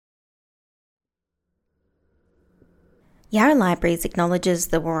Yarra Libraries acknowledges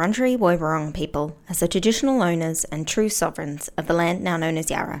the Wurundjeri Woiwurrung people as the traditional owners and true sovereigns of the land now known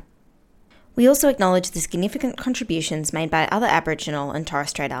as Yarra. We also acknowledge the significant contributions made by other Aboriginal and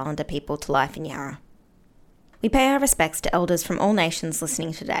Torres Strait Islander people to life in Yarra. We pay our respects to elders from all nations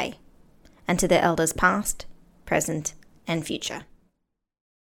listening today, and to their elders past, present, and future.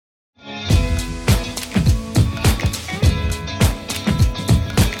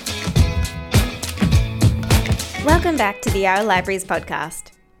 Welcome back to the Yarra Libraries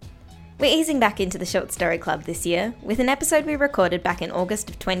podcast. We're easing back into the Short Story Club this year with an episode we recorded back in August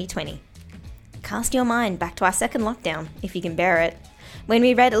of 2020. Cast your mind back to our second lockdown, if you can bear it, when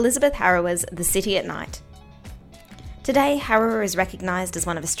we read Elizabeth Harrower's The City at Night. Today, Harrower is recognised as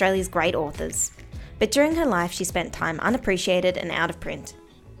one of Australia's great authors, but during her life she spent time unappreciated and out of print.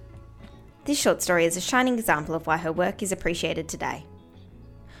 This short story is a shining example of why her work is appreciated today.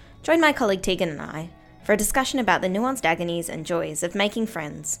 Join my colleague Tegan and I for a discussion about the nuanced agonies and joys of making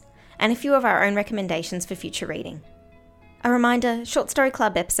friends, and a few of our own recommendations for future reading. A reminder, Short Story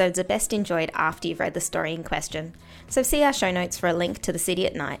Club episodes are best enjoyed after you've read the story in question, so see our show notes for a link to The City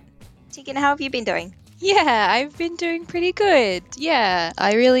at Night. Tegan, how have you been doing? Yeah, I've been doing pretty good. Yeah,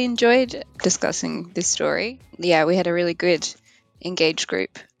 I really enjoyed discussing this story. Yeah, we had a really good engaged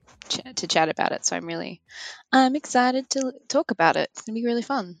group to chat about it, so I'm excited to talk about it. It's going to be really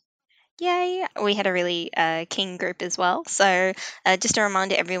fun. Yay! We had a really keen group as well. So just a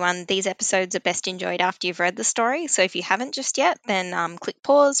reminder, everyone, these episodes are best enjoyed after you've read the story. So if you haven't just yet, then click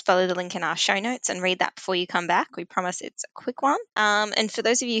pause, follow the link in our show notes and read that before you come back. We promise it's a quick one. And for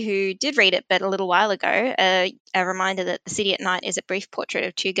those of you who did read it but a little while ago, a reminder that The City at Night is a brief portrait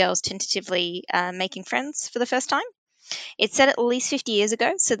of two girls tentatively making friends for the first time. It's set at least 50 years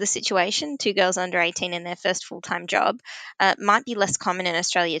ago, so the situation, two girls under 18 in their first full-time job, might be less common in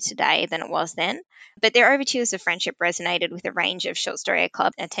Australia today than it was then. But their overtures of friendship resonated with a range of Short Story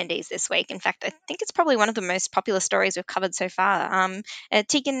Club attendees this week. In fact, I think it's probably one of the most popular stories we've covered so far.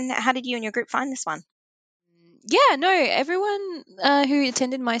 Tegan, how did you and your group find this one? Yeah, no, everyone who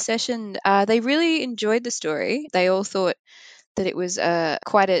attended my session, they really enjoyed the story. They all thought that it was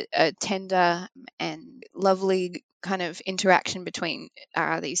quite a tender and lovely kind of interaction between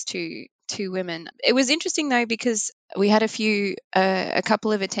these two women. It was interesting though because we had a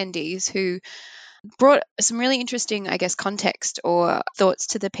couple of attendees who brought some really interesting, I guess, context or thoughts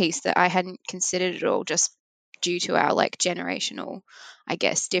to the piece that I hadn't considered at all, just due to our like generational, I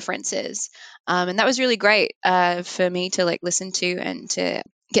guess, differences. And that was really great for me to listen to and to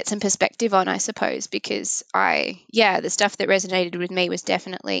get some perspective on, I suppose, because the stuff that resonated with me was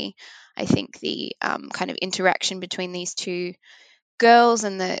definitely, I think, the kind of interaction between these two girls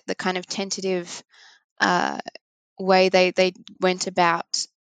and the kind of tentative way they went about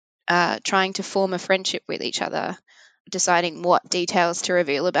trying to form a friendship with each other, deciding what details to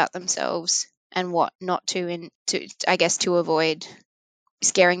reveal about themselves and what not to avoid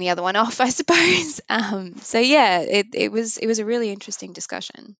scaring the other one off, I suppose. So yeah, it was a really interesting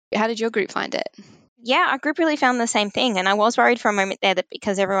discussion. How did your group find it? Yeah, our group really found the same thing. And I was worried for a moment there that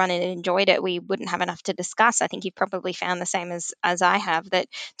because everyone had enjoyed it, we wouldn't have enough to discuss. I think you've probably found the same as I have, that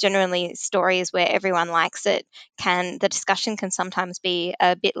generally stories where everyone likes it the discussion can sometimes be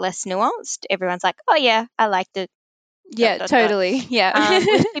a bit less nuanced. Everyone's like, oh yeah, I liked it. Yeah, totally. Yeah.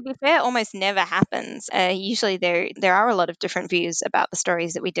 Which, to be fair, almost never happens. Usually there are a lot of different views about the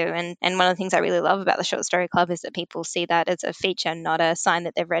stories that we do. And one of the things I really love about the Short Story Club is that people see that as a feature, not a sign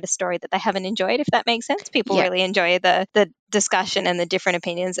that they've read a story that they haven't enjoyed, if that makes sense. People really enjoy the discussion and the different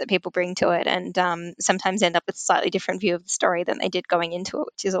opinions that people bring to it, and sometimes end up with a slightly different view of the story than they did going into it,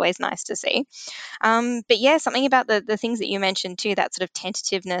 which is always nice to see. But yeah, something about the things that you mentioned too, that sort of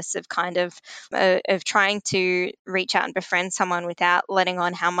tentativeness of kind of trying to reach out and befriend someone without letting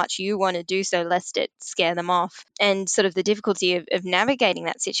on how much you want to do so, lest it scare them off, and sort of the difficulty of navigating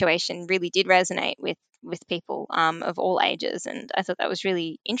that situation really did resonate with people of all ages. And I thought that was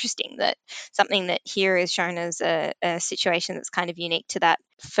really interesting, that something that here is shown as a situation that's kind of unique to that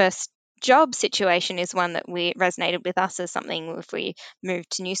first job situation is one that we resonated with us as something if we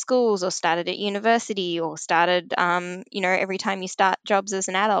moved to new schools or started at university or started every time you start jobs as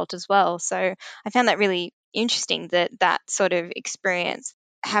an adult as well. So I found that really interesting, that sort of experience,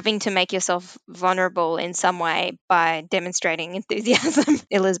 having to make yourself vulnerable in some way by demonstrating enthusiasm.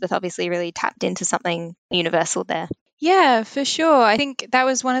 Elizabeth obviously really tapped into something universal there. Yeah, for sure. I think that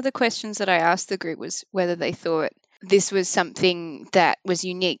was one of the questions that I asked the group, was whether they thought this was something that was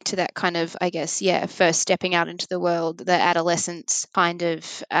unique to that kind of, I guess, first stepping out into the world, the adolescence kind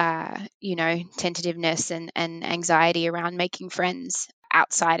of, tentativeness and anxiety around making friends.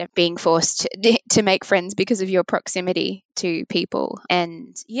 outside of being forced to make friends because of your proximity to people.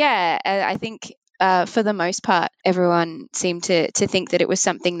 And yeah, I think for the most part, everyone seemed to think that it was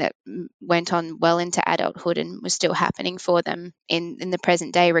something that went on well into adulthood and was still happening for them in the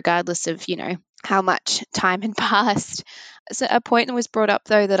present day, regardless of, how much time had passed. So a point that was brought up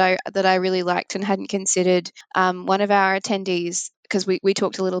though that I really liked and hadn't considered. One of our attendees, because we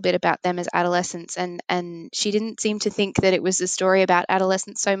talked a little bit about them as adolescents, and she didn't seem to think that it was a story about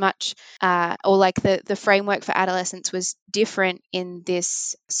adolescence so much, or like the framework for adolescence was different in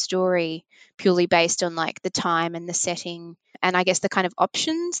this story, purely based on like the time and the setting, and I guess the kind of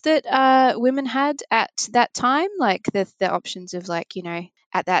options that women had at that time, like the options of, like,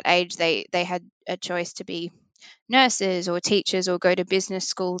 at that age they had a choice to be nurses or teachers or go to business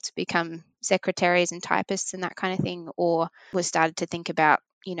school to become secretaries and typists and that kind of thing, or was started to think about,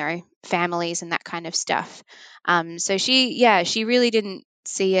 families and that kind of stuff. So she really didn't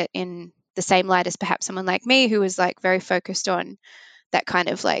see it in the same light as perhaps someone like me, who was like very focused on that kind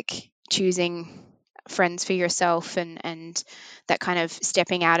of like choosing friends for yourself, and that kind of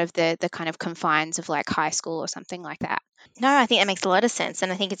stepping out of the kind of confines of like high school or something like that. No, I think that makes a lot of sense,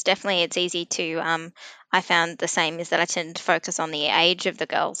 and I think it's easy to. I found the same is that I tend to focus on the age of the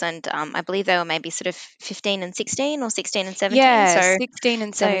girls, and I believe they were maybe sort of 15 and 16 or 16 and 17. Yeah, So 16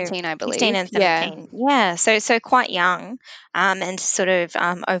 and so 17, I 16 believe. and Yeah. 17, yeah. So quite young, and to sort of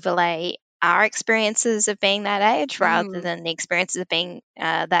overlay our experiences of being that age rather Mm. than the experiences of being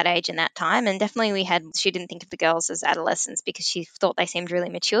that age and that time. And definitely, she didn't think of the girls as adolescents because she thought they seemed really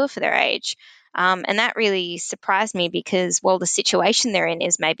mature for their age. And that really surprised me because, while the situation they're in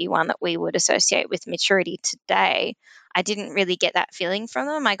is maybe one that we would associate with maturity today, I didn't really get that feeling from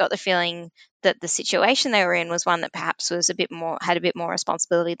them. I got the feeling that the situation they were in was one that perhaps was had a bit more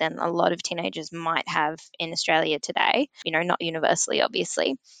responsibility than a lot of teenagers might have in Australia today. Not universally,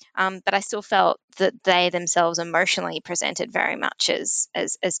 obviously, but I still felt that they themselves emotionally presented very much as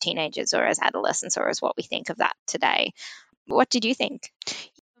teenagers or as adolescents or as what we think of that today. What did you think?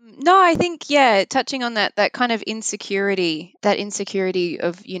 No, I think, yeah, touching on that kind of insecurity,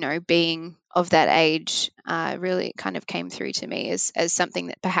 of, being of that age, really kind of came through to me as something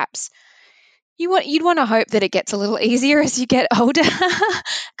that perhaps you'd want to hope that it gets a little easier as you get older,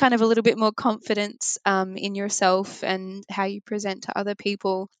 kind of a little bit more confidence in yourself and how you present to other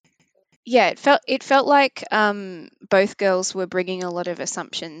people. Yeah, it felt like both girls were bringing a lot of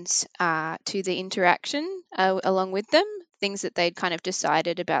assumptions to the interaction along with them, things that they'd kind of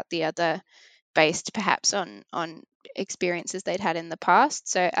decided about the other, based perhaps on experiences they'd had in the past.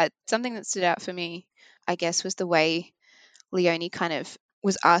 So something that stood out for me, I guess, was the way Leonie kind of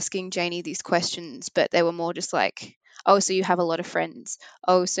was asking Janie these questions, but they were more just like, "Oh, so you have a lot of friends?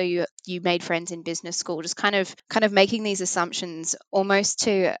 Oh, so you made friends in business school?" Just kind of making these assumptions, almost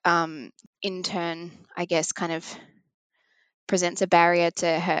to in turn, I guess, kind of presents a barrier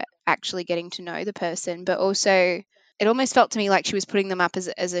to her actually getting to know the person, but also it almost felt to me like she was putting them up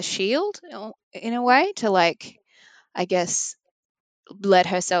as a shield, in a way, to, like, I guess, let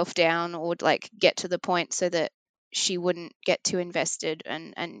herself down, or like get to the point so that she wouldn't get too invested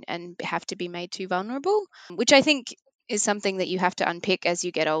and have to be made too vulnerable, which I think is something that you have to unpick as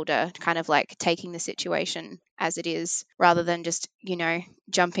you get older, kind of like taking the situation as it is rather than just,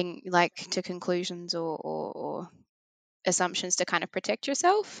 jumping like to conclusions or assumptions to kind of protect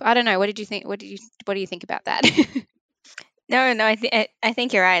yourself. I don't know, what did you think, what do you think about that? No, no, I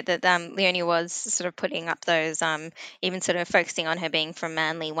think you're right that Leonie was sort of putting up those, even sort of focusing on her being from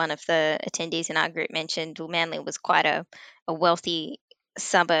Manly. One of the attendees in our group mentioned, well, Manly was quite a wealthy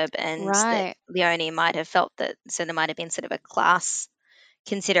suburb, and that Right. Leonie might have felt that, so there might have been sort of a class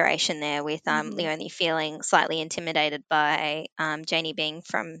consideration there with Mm. Leonie feeling slightly intimidated by Janie being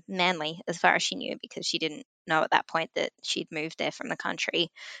from Manly, as far as she knew, because she didn't know at that point that she'd moved there from the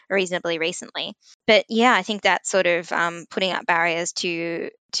country reasonably recently. But yeah, I think that sort of putting up barriers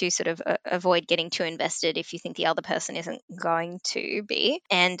to sort of avoid getting too invested if you think the other person isn't going to be,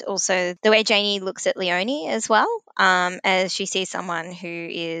 and also the way Janie looks at Leonie as well, as she sees someone who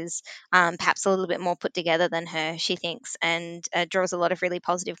is perhaps a little bit more put together than her, she thinks, and draws a lot of really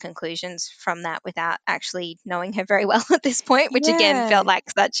positive conclusions from that without actually knowing her very well at this point, which again Yeah. felt like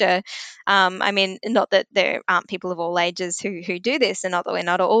such a, I mean, not that there aren't people of all ages who do this, and not that we're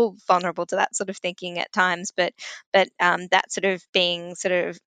not all vulnerable to that sort of thinking at times, but that sort of being sort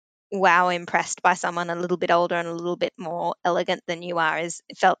of wow impressed by someone a little bit older and a little bit more elegant than you are is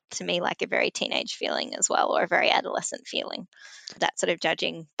felt to me like a very teenage feeling as well, or a very adolescent feeling, that sort of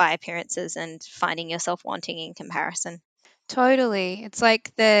judging by appearances and finding yourself wanting in comparison. Totally. It's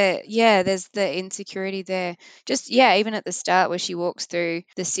like there's the insecurity there. Just, even at the start where she walks through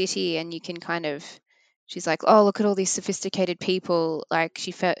the city and you can kind of, she's like, oh, look at all these sophisticated people. Like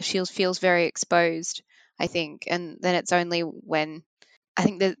she feels very exposed, I think. And then it's only when I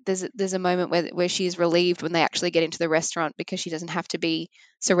think that there's a moment where she's relieved when they actually get into the restaurant because she doesn't have to be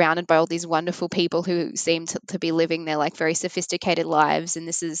surrounded by all these wonderful people who seem to be living their like very sophisticated lives. And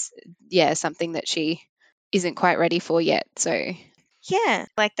this is, something that she isn't quite ready for yet. So Yeah,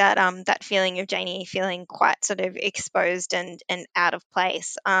 like that feeling of Janie feeling quite sort of exposed and out of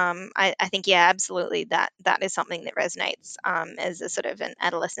place. I think yeah, absolutely that is something that resonates as a sort of an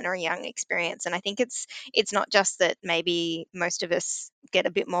adolescent or a young experience. And I think it's not just that maybe most of us get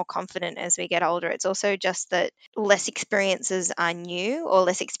a bit more confident as we get older. It's also just that less experiences are new or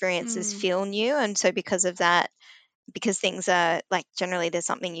less experiences mm, feel new. And so because of that, because things are like generally there's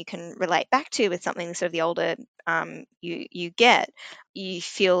something you can relate back to with something sort of the older you get, you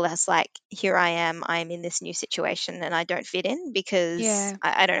feel less like here I'm in this new situation and I don't fit in because yeah.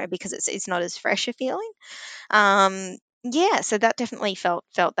 I don't know, because it's not as fresh a feeling. Yeah, so that definitely felt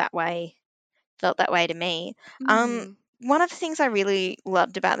that way to me. Um, Mm, one of the things I really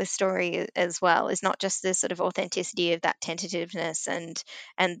loved about this story as well is not just the sort of authenticity of that tentativeness and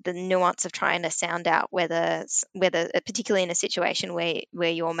the nuance of trying to sound out whether particularly in a situation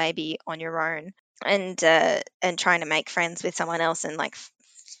where you're maybe on your own and trying to make friends with someone else and like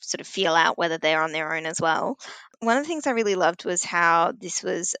sort of feel out whether they're on their own as well. One of the things I really loved was how this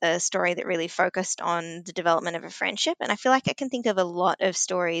was a story that really focused on the development of a friendship. And I feel like I can think of a lot of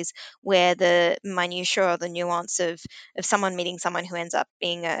stories where the minutiae or the nuance of someone meeting someone who ends up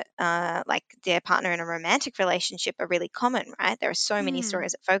being a like their partner in a romantic relationship are really common, right? There are so many mm,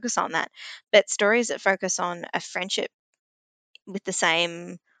 stories that focus on that, but stories that focus on a friendship with the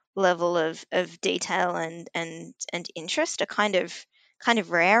same level of detail and interest are kind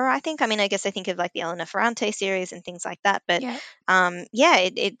of rare, I think. I mean, I guess I think of like the Elena Ferrante series and things like that, but yeah. yeah,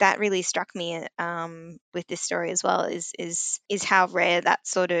 it that really struck me with this story as well is how rare that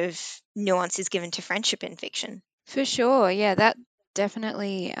sort of nuance is given to friendship in fiction. For sure. Yeah, that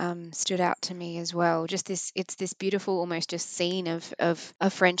definitely stood out to me as well. Just it's this beautiful, almost just scene of a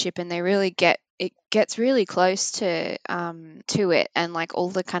friendship, and they really it gets really close to it, and like all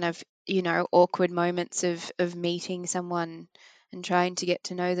the kind of awkward moments of meeting someone and trying to get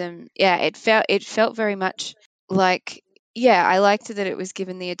to know them. Yeah, it felt very much like, I liked that it was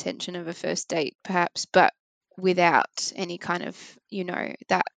given the attention of a first date, perhaps, but without any kind of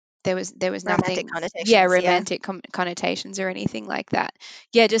that there was Romantic nothing, connotations, yeah. romantic connotations or anything like that.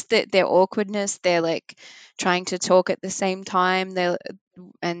 Just their awkwardness. They're like trying to talk at the same time.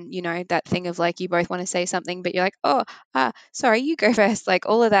 And that thing of like you both want to say something, but you're like, oh, sorry, you go first. Like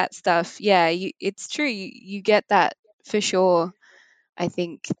all of that stuff. Yeah, it's true. You get that for sure. I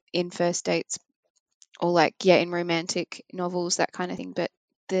think in first dates or like in romantic novels, that kind of thing. But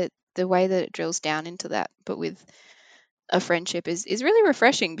the way that it drills down into that, but with a friendship, is really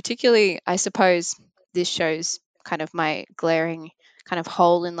refreshing. Particularly, I suppose this shows kind of my glaring kind of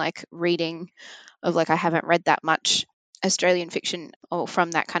hole in like reading of like I haven't read that much Australian fiction or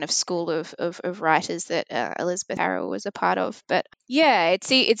from that kind of school of writers that Elizabeth Harrow was a part of. But yeah, it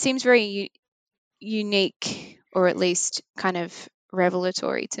seems very unique, or at least kind of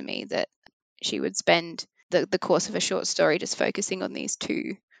revelatory to me, that she would spend the course of a short story just focusing on these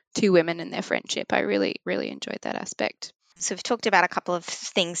two women and their friendship. I really, really enjoyed that aspect. So we've talked about a couple of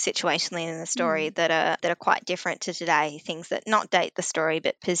things situationally in the story Mm, that are quite different to today, things that not date the story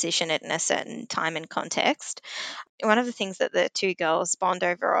but position it in a certain time and context. One of the things that the two girls bond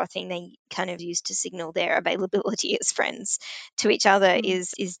over, or a thing they kind of use to signal their availability as friends to each other, mm.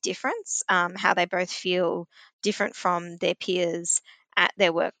 is difference. How they both feel different from their peers at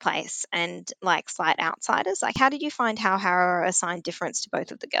their workplace and like slight outsiders. Like, how did you find how Harrow assigned difference to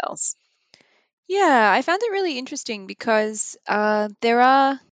both of the girls? Yeah, I found it really interesting because there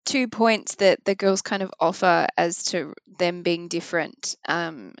are 2 points that the girls kind of offer as to them being different,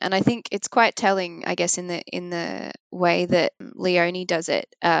 and I think it's quite telling, I guess, in the way that Leonie does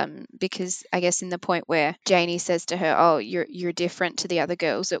it, because I guess in the point where Janie says to her, "Oh, you're different to the other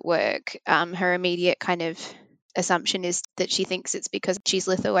girls at work," her immediate kind of assumption is that she thinks it's because she's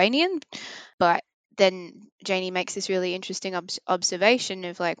Lithuanian, but then Janie makes this really interesting observation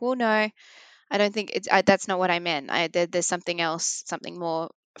of like, well, no. I don't think that's not what I meant. There's something else, something more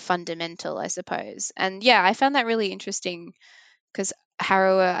fundamental, I suppose. And yeah, I found that really interesting because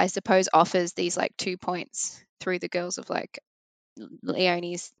Harrower, I suppose, offers these like 2 points through the girls of like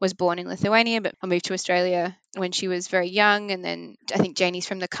Leonie's was born in Lithuania but moved to Australia when she was very young, and then I think Janie's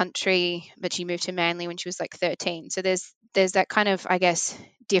from the country but she moved to Manly when she was like 13. So there's that kind of, I guess,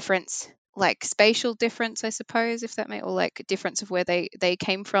 difference, like spatial difference, I suppose, if that may, or like difference of where they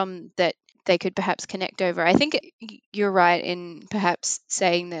came from, that they could perhaps connect over. I think you're right in perhaps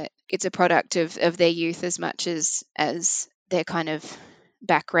saying that it's a product of their youth as much as their kind of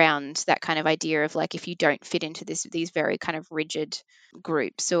background, that kind of idea of like, if you don't fit into these very kind of rigid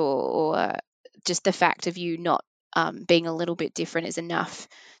groups, or just the fact of you not being a little bit different is enough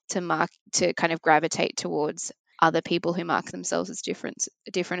to kind of gravitate towards other people who mark themselves as different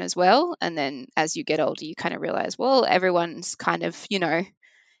as well. And then as you get older, you kind of realize, well, everyone's kind of,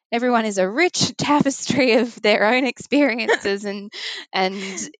 everyone is a rich tapestry of their own experiences, and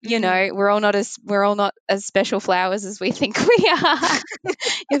Mm. we're all not as special flowers as we think we are,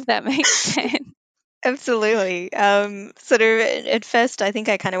 if that makes sense. Absolutely. Sort of at first, I think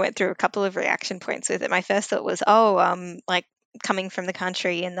I kind of went through a couple of reaction points with it. My first thought was, oh, like coming from the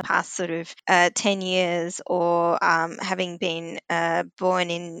country in the past sort of 10 years, or having been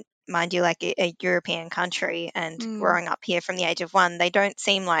born in, mind you, like a European country and Mm, growing up here from the age of one, they don't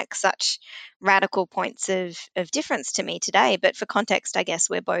seem like such radical points of difference to me today. But for context, I guess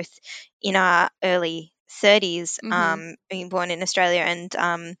we're both in our early 30s, mm-hmm. being born in Australia,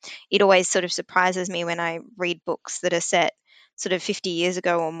 and it always sort of surprises me when I read books that are set sort of 50 years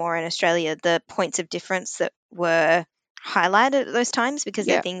ago or more in Australia, the points of difference that were highlighted at those times, because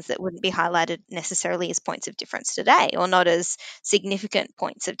they're Yeah. things that wouldn't be highlighted necessarily as points of difference today, or not as significant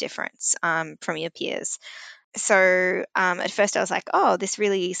points of difference from your peers. So at first I was like, oh, this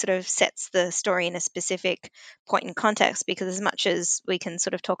really sort of sets the story in a specific point in context, because as much as we can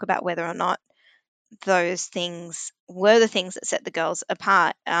sort of talk about whether or not those things were the things that set the girls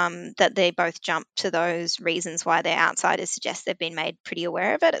apart, that they both jump to those reasons why they're outsiders, suggests they've been made pretty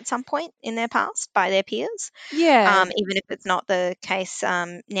aware of it at some point in their past by their peers, Yeah. even if it's not the case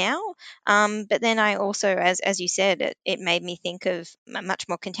now. But then I also, as you said, it made me think of a much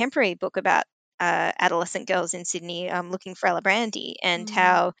more contemporary book about adolescent girls in Sydney, looking for Ella Brandy, and Mm,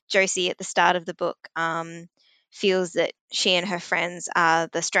 how Josie at the start of the book feels that she and her friends are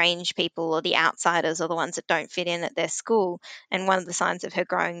the strange people, or the outsiders, or the ones that don't fit in at their school. And one of the signs of her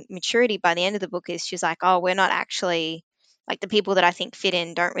growing maturity by the end of the book is she's like, oh, we're not actually, like, the people that I think fit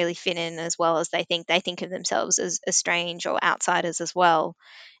in don't really fit in as well as they think. They think of themselves as strange or outsiders as well.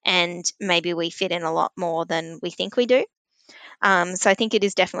 And maybe we fit in a lot more than we think we do. So I think it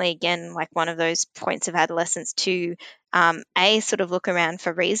is definitely, again, like one of those points of adolescence to a sort of look around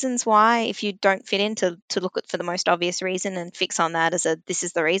for reasons why, if you don't fit in, to look at for the most obvious reason and fix on that as a, this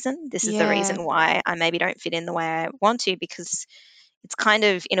is the yeah, reason why I maybe don't fit in the way I want to, because it's kind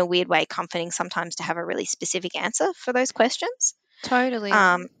of in a weird way comforting sometimes to have a really specific answer for those questions, totally.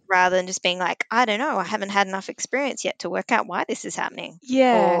 rather than just being like, I don't know, I haven't had enough experience yet to work out why this is happening,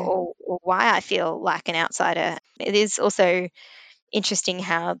 Yeah, or why I feel like an outsider. It is also interesting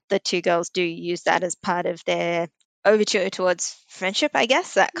how the two girls do use that as part of their overture towards friendship, I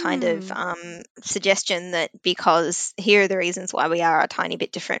guess, that kind of mm, suggestion that because here are the reasons why we are a tiny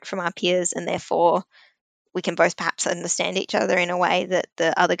bit different from our peers, and therefore we can both perhaps understand each other in a way that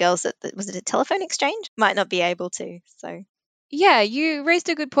the other girls that was it a telephone exchange might not be able to. So yeah. You raised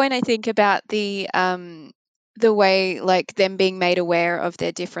a good point, I think, about the way, like, them being made aware of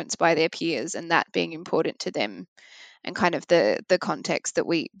their difference by their peers, and that being important to them, and kind of the context that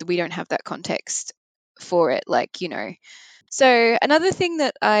we don't have that context for it, like, So another thing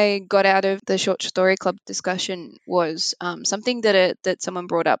that I got out of the short story club discussion was something that someone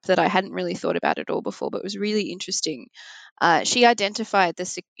brought up that I hadn't really thought about at all before, but was really interesting. She identified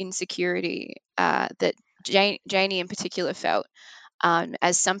the insecurity that Janie in particular felt,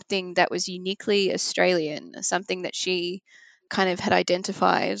 as something that was uniquely Australian, something that she kind of had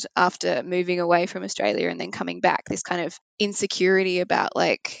identified after moving away from Australia and then coming back. This kind of insecurity about,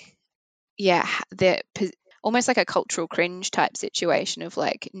 like, yeah, almost like a cultural cringe type situation of,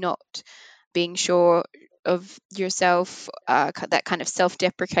 like, not being sure of yourself, that kind of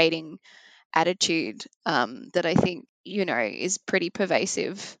self-deprecating attitude, that I think, is pretty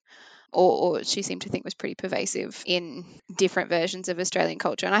pervasive, or she seemed to think was pretty pervasive in different versions of Australian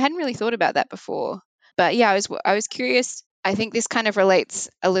culture. And I hadn't really thought about that before. But yeah, I was curious. I think this kind of relates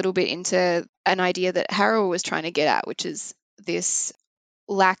a little bit into an idea that Harold was trying to get at, which is this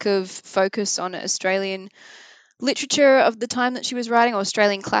lack of focus on Australian literature of the time that she was writing, or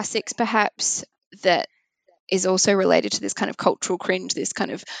Australian classics perhaps, that is also related to this kind of cultural cringe, this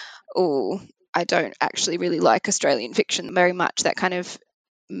kind of, oh, I don't actually really like Australian fiction very much, that kind of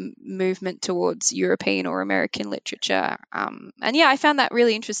movement towards European or American literature. And yeah, I found that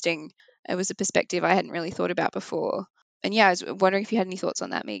really interesting. It was a perspective I hadn't really thought about before. And yeah, I was wondering if you had any thoughts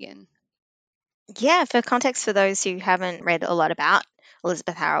on that, Megan. Yeah, for context, for those who haven't read a lot about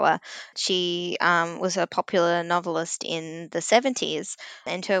Elizabeth Harrower, she was a popular novelist in the 70s,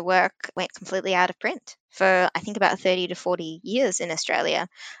 and her work went completely out of print for, I think, about 30 to 40 years in Australia.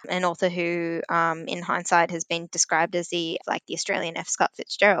 An author who, in hindsight, has been described as the Australian F. Scott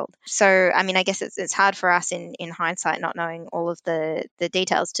Fitzgerald. So, I mean, I guess it's hard for us in hindsight, not knowing all of the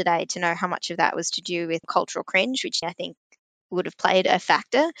details today, to know how much of that was to do with cultural cringe, which I think would have played a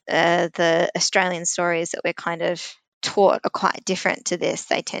factor. The Australian stories that we're kind of taught are quite different to this.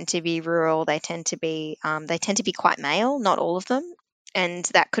 They tend to be rural. They tend to be quite male. Not all of them. And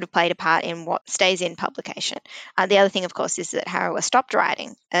that could have played a part in what stays in publication. The other thing, of course, is that Harrower stopped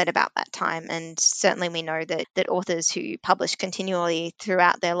writing at about that time, and certainly we know that authors who publish continually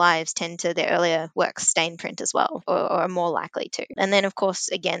throughout their lives tend to their earlier works stay in print as well, or are more likely to. And then, of course,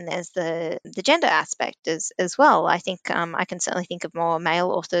 again, there's the gender aspect as well. I think I can certainly think of more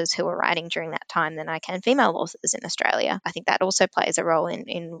male authors who were writing during that time than I can female authors in Australia. I think that also plays a role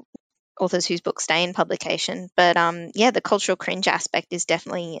in authors whose books stay in publication. But yeah, the cultural cringe aspect is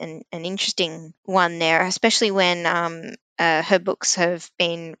definitely an interesting one there, especially when her books have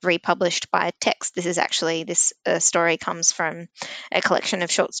been republished by text. This story comes from a collection of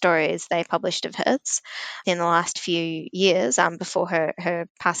short stories they published of hers in the last few years, before her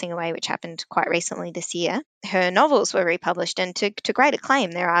passing away, which happened quite recently this year. Her novels were republished, and to great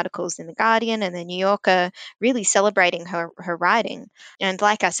acclaim. There are articles in The Guardian and The New Yorker really celebrating her writing. And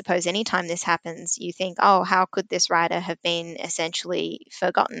like, I suppose, anytime this happens, you think, oh, how could this writer have been essentially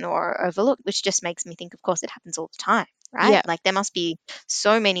forgotten or overlooked? Which just makes me think, of course, it happens all the time, right? Yeah. Like, there must be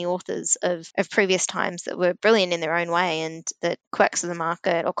so many authors of previous times that were brilliant in their own way, and that quirks of the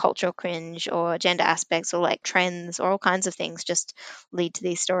market or cultural cringe or gender aspects or like trends or all kinds of things just lead to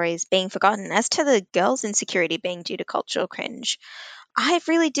these stories being forgotten. As to the girls' insecurity being due to cultural cringe, I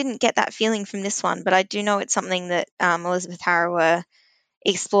really didn't get that feeling from this one, but I do know it's something that Elizabeth Harrower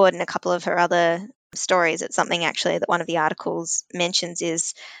explored in a couple of her other stories. It's something actually that one of the articles mentions,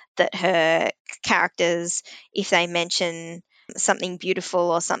 is that her characters, if they mention something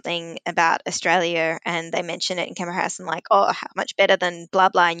beautiful or something about Australia and they mention it in comparison, like, oh, how much better than blah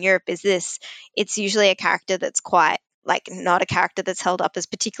blah in Europe is this, it's usually a character that's quite, like, not a character that's held up as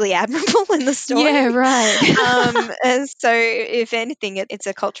particularly admirable in the story. Yeah, right. And so, if anything, it's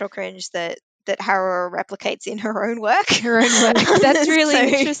a cultural cringe that Harrower replicates in her own work. Her own work. That's really So,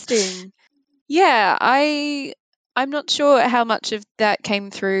 interesting. Yeah, I'm not sure how much of that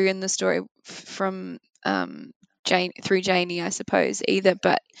came through in the story from Jane through Janie, I suppose, either,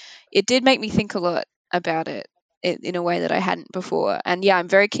 but it did make me think a lot about it in a way that I hadn't before. And yeah, I'm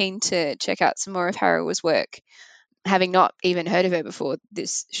very keen to check out some more of Harrower's work, having not even heard of her before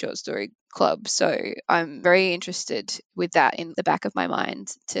this short story club. So I'm very interested with that in the back of my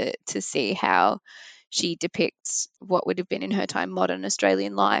mind to see how she depicts what would have been in her time modern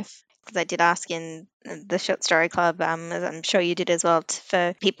Australian life. because I did ask in the Short Story Club, as I'm sure you did as well,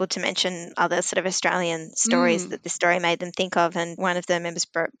 for people to mention other sort of Australian stories Mm, that this story made them think of. And one of the members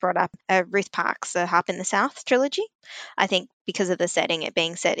brought up Ruth Park's The Harp in the South trilogy. I think because of the setting, it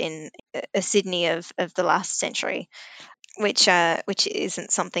being set in a Sydney of the last century, which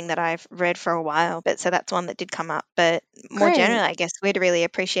isn't something that I've read for a while, but so that's one that did come up. But more great. generally, I guess we'd really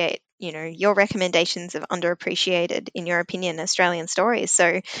appreciate, your recommendations of underappreciated, in your opinion, Australian stories. So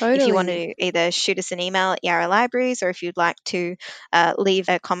if you want Totally. to either shoot us an email at Yarra Libraries, or if you'd like to leave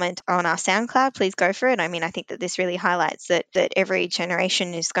a comment on our SoundCloud, please go for it. I mean, I think that this really highlights that every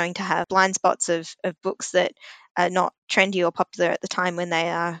generation is going to have blind spots of books that are not trendy or popular at the time when they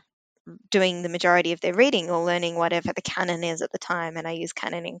are doing the majority of their reading or learning whatever the canon is at the time, and I use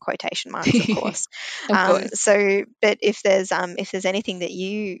canon in quotation marks, of course. Of course. So, but if there's anything that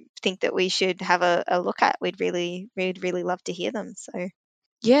you think that we should have a look at, we'd really love to hear them. So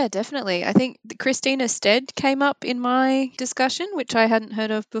Yeah, definitely. I think Christina Stead came up in my discussion, which I hadn't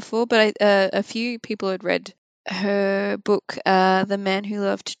heard of before, but a few people had read her book, The Man Who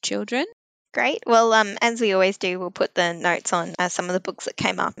Loved Children. great. Well, as we always do, we'll put the notes on some of the books that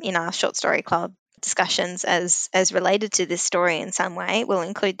came up in our short story club discussions as related to this story in some way. We'll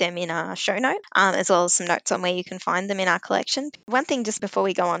include them in our show note, as well as some notes on where you can find them in our collection. One thing, just before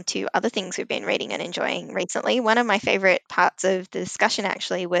we go on to other things we've been reading and enjoying recently, one of my favorite parts of the discussion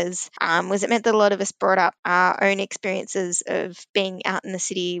actually was it meant that a lot of us brought up our own experiences of being out in the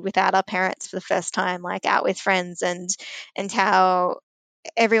city without our parents for the first time, like out with friends, and how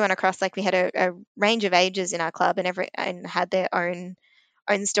everyone across, like, we had a range of ages in our club, and had their own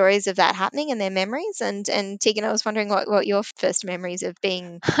stories of that happening and their memories. And Tegan, I was wondering what your first memories of being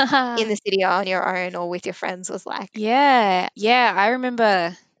in the city on your own or with your friends was like. Yeah, yeah, I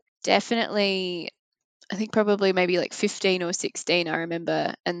remember Definitely, I think probably maybe like 15 or 16, I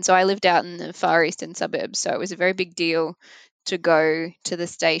remember. And so I lived out in the far eastern suburbs, so it was a very big deal to go to the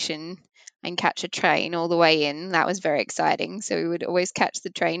station and catch a train all the way in. That was very exciting. So we would always catch the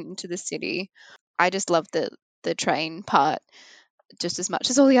train into the city. I just loved the train part just as much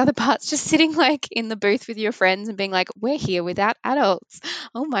as all the other parts, just sitting like in the booth with your friends and being like, we're here without adults.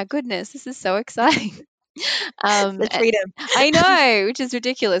 Oh my goodness, this is so exciting. The freedom. I know, which is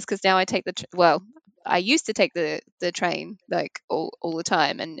ridiculous because now I take well, I used to take the train like all the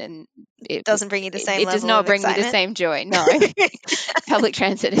time, and Doesn't bring you the same it does level not of bring me the excitement. same joy. No, public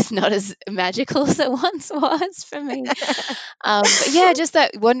transit is not as magical as it once was for me. But yeah, just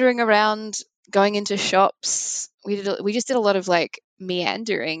that wandering around, going into shops. We just did a lot of like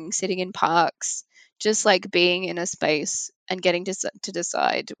meandering, sitting in parks, just like being in a space and getting to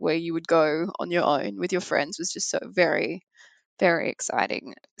decide where you would go on your own with your friends was just so very, very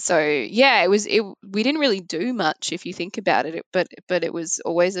exciting. So yeah, we didn't really do much if you think about it, but it was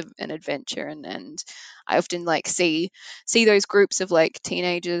always an adventure, and I often like see those groups of like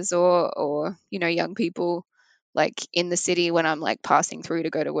teenagers or young people like in the city when I'm like passing through to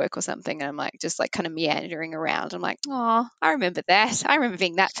go to work or something, and I'm like just like kind of meandering around. I'm like, oh, I remember that. I remember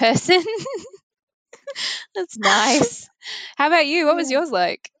being that person. That's nice. How about you? What was Yeah. yours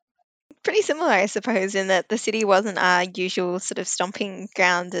like? Pretty similar, I suppose, in that the city wasn't our usual sort of stomping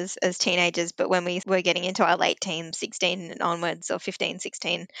ground as teenagers, but when we were getting into our late teens, 16 and onwards, or 15,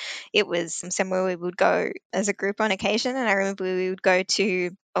 16, it was somewhere we would go as a group on occasion. And I remember we would go to,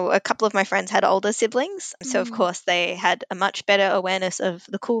 a couple of my friends had older siblings, so of Mm. course they had a much better awareness of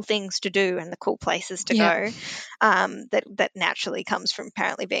the cool things to do and the cool places to Yep. go, that naturally comes from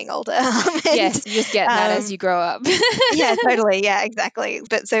apparently being older. Yes, you just get that as um, you grow up. yeah, totally. Yeah, exactly.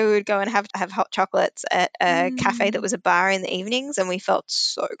 But so we would go and have hot chocolates at a cafe that Mm, was a bar in the evenings, and we felt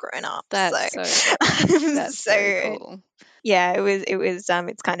so grown up. So, that's so that's very so cool. yeah, it was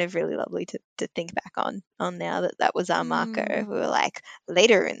it's kind of really lovely to think back on now that that was our marker. Mm, We were like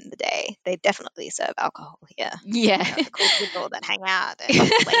later in the day, they definitely serve alcohol here. yeah. The cool people that hang out and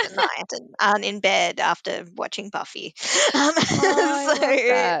late at night and aren't in bed after watching Buffy. Oh, I love So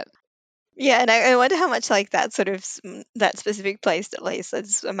that. yeah, and I wonder how much like that sort of that specific place at least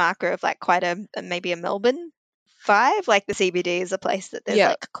is a marker of like quite maybe a Melbourne vibe. Like the CBD is a place that there's Yeah,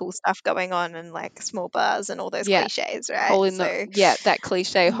 like cool stuff going on and like small bars and all those yeah. cliches, right? So That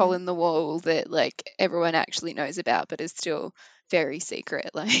cliche hole mm, in the wall that like everyone actually knows about, but is still very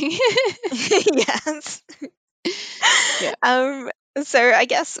secret. Like, yes. yeah. Um, so I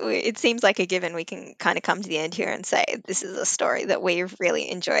guess it seems like a given we can kind of come to the end here and say this is a story that we've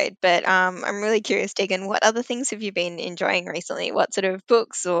really enjoyed. But I'm really curious, Tegan, what other things have you been enjoying recently? What sort of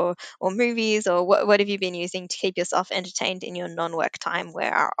books or movies or what have you been using to keep yourself entertained in your non-work time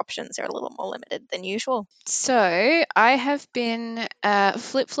where our options are a little more limited than usual? So I have been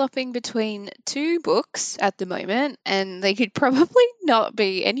flip-flopping between two books at the moment, and they could probably not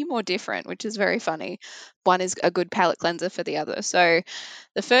be any more different, which is very funny. One is a good palate cleanser for the other. So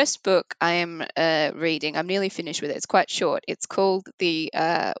the first book I am reading, I'm nearly finished with it. It's quite short. It's called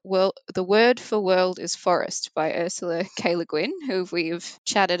The Word for World is Forest by Ursula K. Le Guin, who we've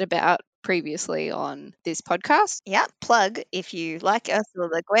chatted about previously on this podcast. Yeah, plug if you like Ursula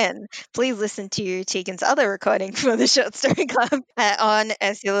Le Guin, please listen to Tegan's other recording for the Short Story Club on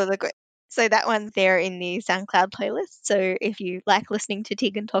Ursula Le Guin. So that one's there in the SoundCloud playlist. So if you like listening to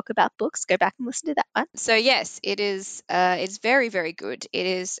Tegan talk about books, go back and listen to that one. So yes, it is. It's very, very good. It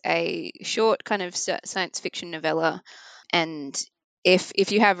is a short kind of science fiction novella, and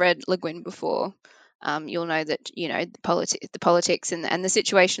if you have read Le Guin before, you'll know that the politics and the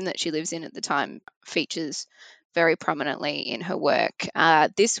situation that she lives in at the time features very prominently in her work.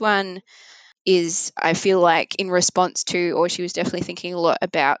 This one is, I feel like, in response to, or she was definitely thinking a lot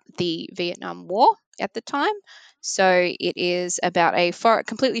about the Vietnam War at the time. So it is about a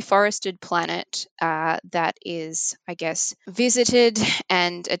completely forested planet that is, I guess, visited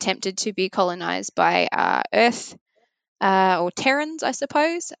and attempted to be colonized by Earth or Terrans, I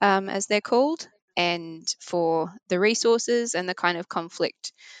suppose, as they're called, and for the resources and the kind of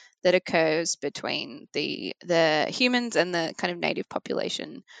conflict that occurs between the humans and the kind of native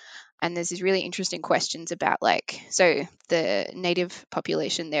population. And there's these really interesting questions about, like, so the native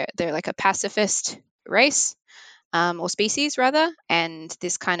population, they're like a pacifist race, or species rather, and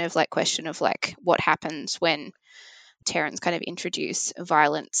this kind of like question of like what happens when Terrans kind of introduce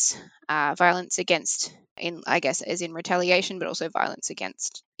violence against, in I guess as in retaliation, but also violence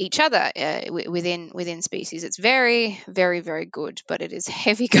against each other within species. It's very, very, very good, but it is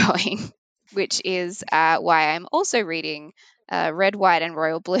heavy going, which is why I'm also reading Red, White, and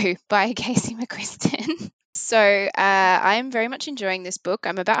Royal Blue by Casey McQuiston. So I'm very much enjoying this book.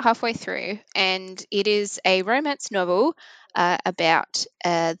 I'm about halfway through, and it is a romance novel about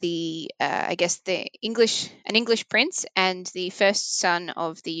I guess an English prince and the first son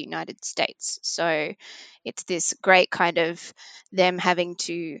of the United States. So it's this great kind of them having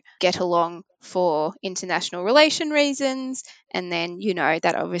to get along for international relation reasons, and then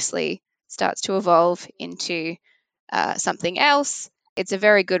that obviously starts to evolve into something else. It's a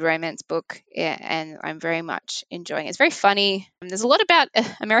very good romance book, and I'm very much enjoying it. It's very funny. There's a lot about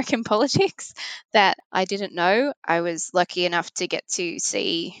American politics that I didn't know. I was lucky enough to get to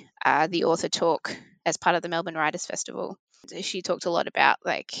see the author talk as part of the Melbourne Writers Festival. She talked a lot about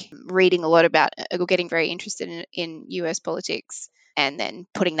reading a lot about getting very interested in US politics and then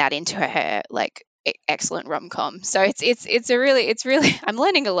putting that into her excellent rom-com. So it's really I'm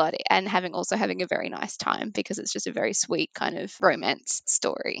learning a lot and having a very nice time because it's just a very sweet kind of romance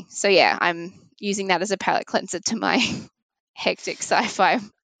story. So yeah, I'm using that as a palate cleanser to my hectic sci-fi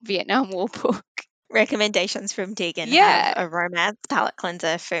Vietnam War book. Recommendations from Tegan Yeah. have a romance palate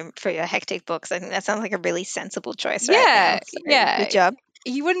cleanser for your hectic books. I think that sounds like a really sensible choice right now. So good job.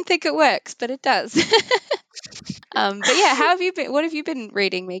 You wouldn't think it works, but it does. But yeah, what have you been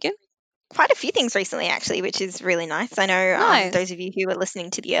reading, Megan? Quite a few things recently, actually, which is really nice. I know those of you who were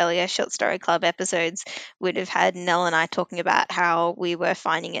listening to the earlier Short Story Club episodes would have had Nell and I talking about how we were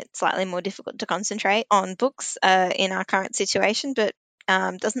finding it slightly more difficult to concentrate on books in our current situation, but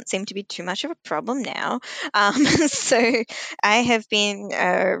doesn't seem to be too much of a problem now. So I have been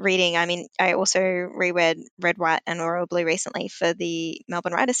reading. I mean, I also reread Red, White, and Royal Blue recently for the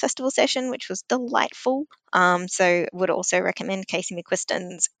Melbourne Writers Festival session, which was delightful. So would also recommend Casey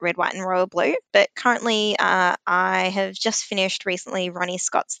McQuiston's Red, White, and Royal Blue. But currently, I have just finished recently Ronnie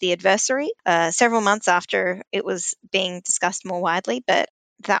Scott's The Adversary, several months after it was being discussed more widely, but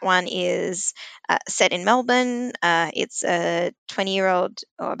that one is set in Melbourne. It's a 20-year-old,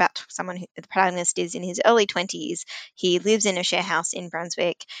 or about someone who the protagonist is in his early 20s. He lives in a share house in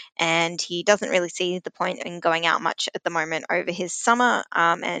Brunswick, and he doesn't really see the point in going out much at the moment over his summer.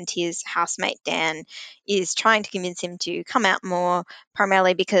 And his housemate, Dan, is trying to convince him to come out more,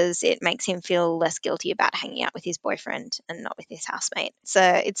 primarily because it makes him feel less guilty about hanging out with his boyfriend and not with his housemate. So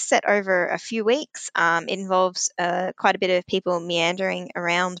it's set over a few weeks. It involves quite a bit of people meandering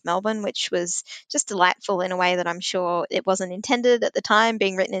around Melbourne, which was just delightful in a way that I'm sure it wasn't intended at the time,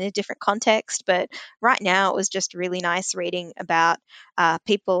 being written in a different context. But right now, it was just really nice reading about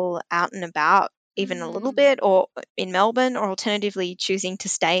people out and about, even a little bit, or in Melbourne, or alternatively choosing to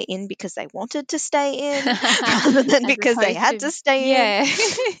stay in because they wanted to stay in rather than because they had to stay in.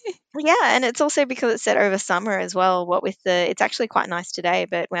 Yeah, and it's also because it's set over summer as well. It's actually quite nice today,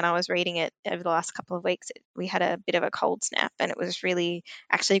 but when I was reading it over the last couple of weeks, we had a bit of a cold snap, and it was really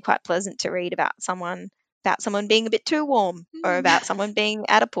actually quite pleasant to read about someone being a bit too warm, or about someone being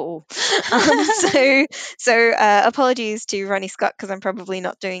at a pool. So apologies to Ronnie Scott, because I'm probably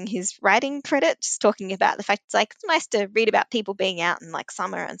not doing his writing credit, just talking about the fact it's nice to read about people being out in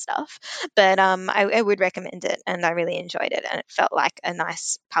summer and stuff. But I would recommend it, and I really enjoyed it, and it felt like a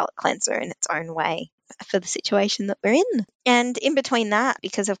nice palate cleanser in its own way for the situation that we're in. And in between that,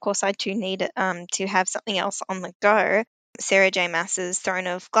 because of course I too need to have something else on the go, Sarah J. Maas's Throne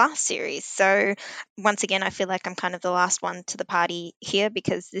of Glass series. So once again, I feel like I'm kind of the last one to the party here,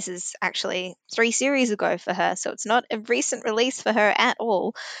 because this is actually 3 series ago for her, so it's not a recent release for her at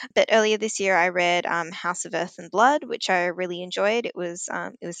all. But earlier this year, I read House of Earth and Blood, which I really enjoyed. It was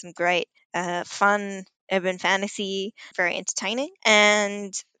some great, fun urban fantasy, very entertaining.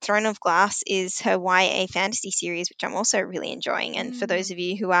 And Throne of Glass is her YA fantasy series, which I'm also really enjoying. And for those of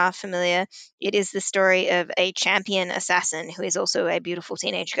you who are familiar, it is the story of a champion assassin who is also a beautiful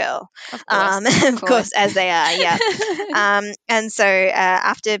teenage girl. Of course, as they are, yeah. And so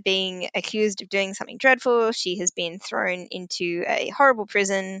after being accused of doing something dreadful, she has been thrown into a horrible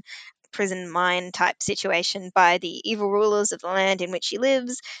prison mine type situation by the evil rulers of the land in which she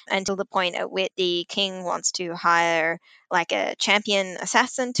lives, until the point at which the king wants to hire a champion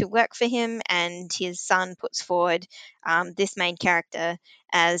assassin to work for him, and his son puts forward this main character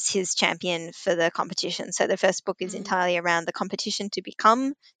as his champion for the competition. So the first book is entirely around the competition to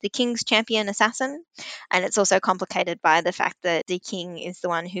become the king's champion assassin, and it's also complicated by the fact that the king is the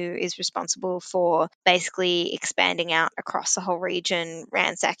one who is responsible for basically expanding out across the whole region,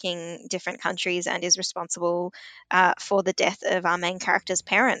 ransacking different countries, and is responsible for the death of our main character's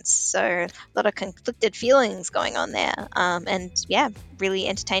parents. So a lot of conflicted feelings going on there. And yeah, really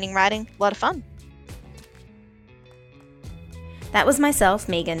entertaining writing, a lot of fun. That was myself,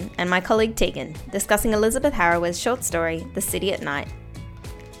 Megan, and my colleague Tegan, discussing Elizabeth Harrower's short story, The City at Night.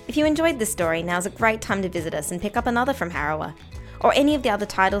 If you enjoyed this story, now's a great time to visit us and pick up another from Harrower, or any of the other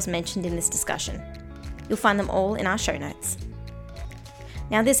titles mentioned in this discussion. You'll find them all in our show notes.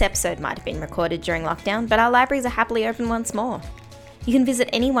 Now, this episode might have been recorded during lockdown, but our libraries are happily open once more. You can visit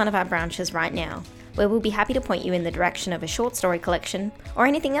any one of our branches right now, where we'll be happy to point you in the direction of a short story collection or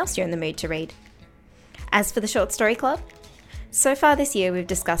anything else you're in the mood to read. As for the Short Story Club, so far this year we've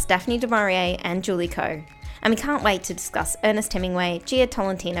discussed Daphne du Maurier and Julie Coe, and we can't wait to discuss Ernest Hemingway, Gia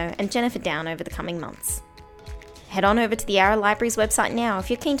Tolentino and Jennifer Down over the coming months. Head on over to the Yarra Library's website now if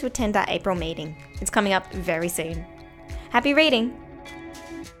you're keen to attend our April meeting. It's coming up very soon. Happy reading!